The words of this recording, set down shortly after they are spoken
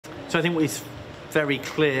So I think it's very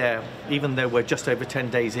clear, even though we're just over 10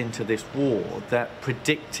 days into this war, that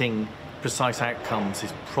predicting precise outcomes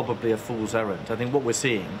is probably a fool's errand. I think what we're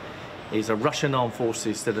seeing is a Russian armed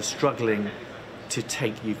forces that are struggling to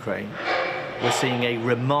take Ukraine. We're seeing a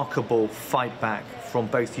remarkable fight back from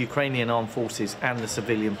both Ukrainian armed forces and the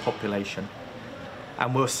civilian population.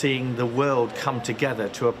 And we're seeing the world come together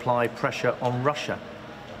to apply pressure on Russia.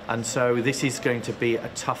 And so this is going to be a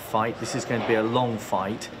tough fight. This is going to be a long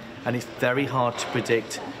fight. And it's very hard to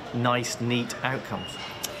predict nice, neat outcomes.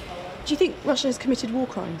 Do you think Russia has committed war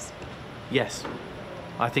crimes? Yes.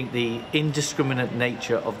 I think the indiscriminate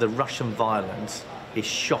nature of the Russian violence is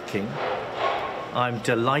shocking. I'm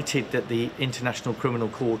delighted that the International Criminal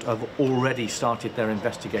Court have already started their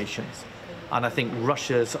investigations. And I think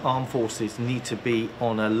Russia's armed forces need to be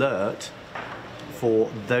on alert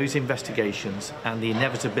for those investigations and the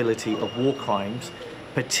inevitability of war crimes,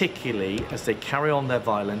 particularly as they carry on their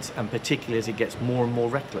violence and particularly as it gets more and more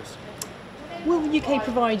reckless. Will the UK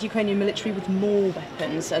provide Ukrainian military with more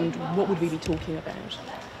weapons, and what would we be talking about?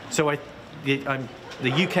 So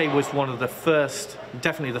the UK was one of the first,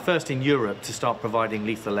 definitely the first in Europe to start providing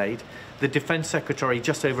lethal aid. The Defence Secretary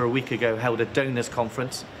just over a week ago held a donors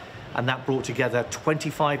conference, and that brought together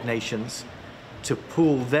 25 nations to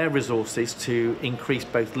pool their resources to increase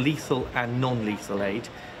both lethal and non-lethal aid.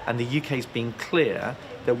 And the UK's been clear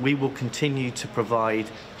that we will continue to provide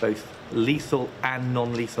both lethal and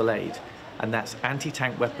non-lethal aid. And that's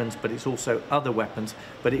anti-tank weapons, but it's also other weapons.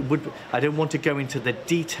 But I don't want to go into the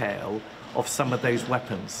detail of some of those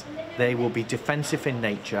weapons. They will be defensive in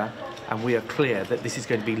nature, and we are clear that this is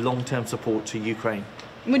going to be long-term support to Ukraine.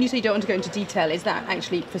 When you say you don't want to go into detail, is that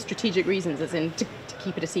actually for strategic reasons, as in to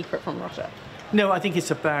keep it a secret from Russia? No, I think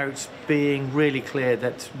it's about being really clear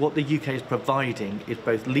that what the UK is providing is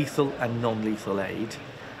both lethal and non-lethal aid.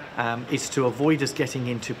 It's to avoid us getting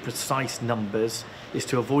into precise numbers, it's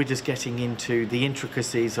to avoid us getting into the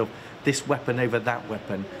intricacies of this weapon over that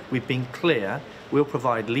weapon. We've been clear, we'll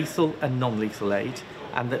provide lethal and non-lethal aid,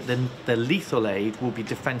 and that the lethal aid will be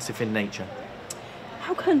defensive in nature.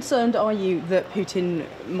 How concerned are you that Putin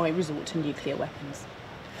might resort to nuclear weapons?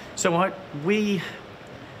 So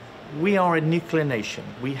we are a nuclear nation.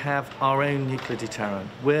 We have our own nuclear deterrent.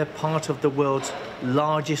 We're part of the world's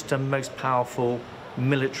largest and most powerful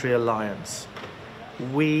military alliance.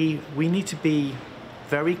 We need to be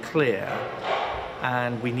very clear,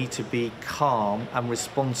 and we need to be calm and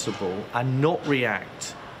responsible and not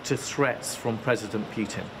react to threats from President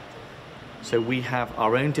Putin. So we have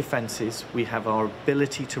our own defenses, we have our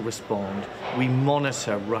ability to respond, we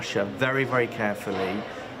monitor Russia very, very carefully.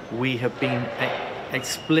 We have been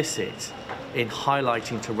explicit in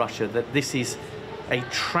highlighting to Russia that this is a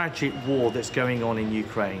tragic war that's going on in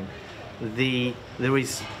Ukraine.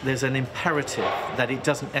 There's an imperative that it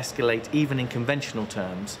doesn't escalate even in conventional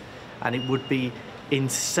terms, and it would be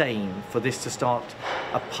insane for this to start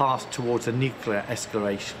a path towards a nuclear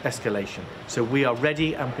escalation. So we are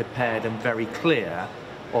ready and prepared and very clear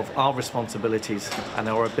of our responsibilities and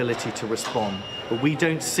our ability to respond. But we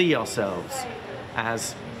don't see ourselves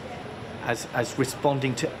as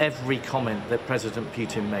responding to every comment that President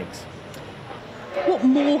Putin makes. What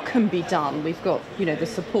more can be done? We've got, the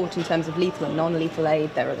support in terms of lethal and non-lethal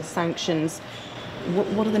aid. There are the sanctions.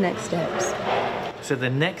 What are the next steps? So the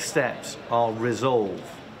next steps are resolve.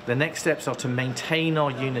 The next steps are to maintain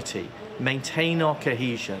our unity, maintain our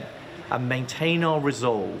cohesion, and maintain our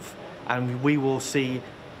resolve. And we will see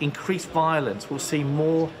increased violence. We'll see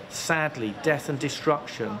more, sadly, death and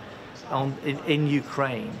destruction in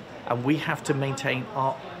Ukraine. And we have to maintain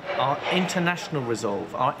our international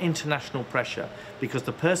resolve, our international pressure, because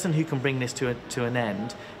the person who can bring this to an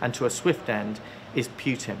end, and to a swift end, is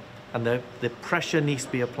Putin. And the pressure needs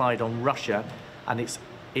to be applied on Russia, and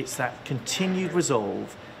it's that continued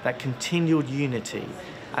resolve, that continued unity,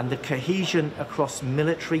 and the cohesion across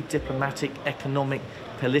military, diplomatic, economic,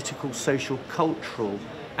 political, social, cultural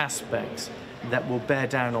aspects that will bear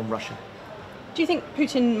down on Russia. Do you think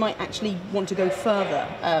Putin might actually want to go further?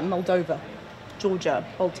 Moldova, Georgia,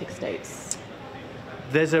 Baltic states?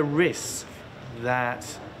 There's a risk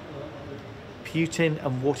that Putin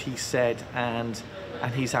and what he said and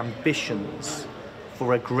his ambitions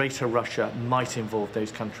for a greater Russia might involve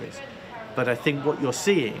those countries. But I think what you're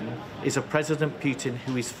seeing is a President Putin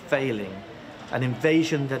who is failing, an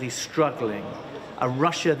invasion that is struggling, a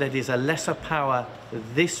Russia that is a lesser power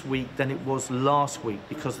this week than it was last week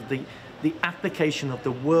because of the application of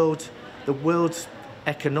the world's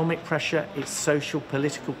economic pressure, its social,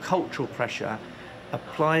 political, cultural pressure,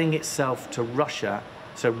 applying itself to Russia,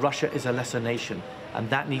 so Russia is a lesser nation, and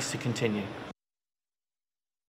that needs to continue.